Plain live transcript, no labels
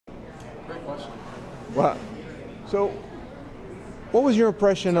question. Well, so what was your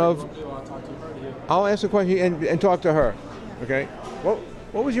impression of? I'll ask a question and talk to her. Okay.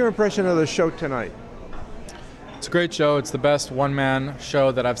 What was your impression of the show tonight? It's a great show. It's the best one-man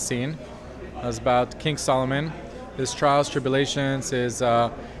show that I've seen. It was about King Solomon, his trials, tribulations, his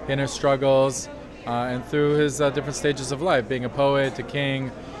inner struggles, and through his different stages of life, being a poet, a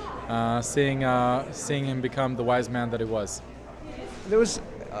king, seeing him become the wise man that he was. There was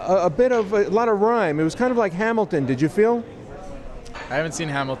a lot of rhyme. It was kind of like Hamilton. Did you feel? I haven't seen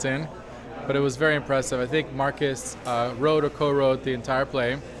Hamilton, but it was very impressive. I think Marcus wrote or co-wrote the entire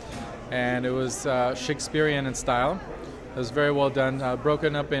play, and it was Shakespearean in style. It was very well done,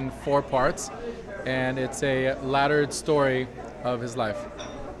 broken up in 4 parts, and it's a laddered story of his life.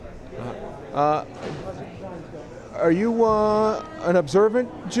 Are you an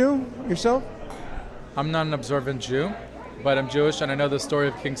observant Jew yourself? I'm not an observant Jew, but I'm Jewish, and I know the story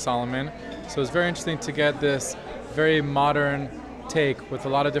of King Solomon. So it's very interesting to get this very modern take with a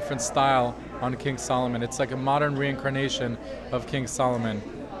lot of different style on King Solomon. It's like a modern reincarnation of King Solomon.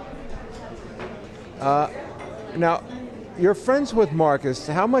 Now, you're friends with Marcus.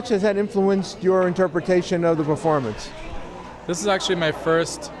 How much has that influenced your interpretation of the performance? This is actually my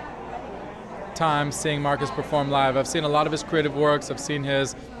first time seeing Marcus perform live. I've seen a lot of his creative works. I've seen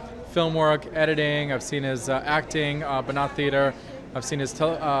his film work, editing. I've seen his acting, but not theater. I've seen his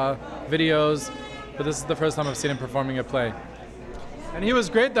videos, but this is the first time I've seen him performing a play. And he was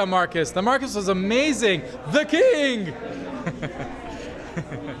great, that Marcus. The Marcus was amazing. The king!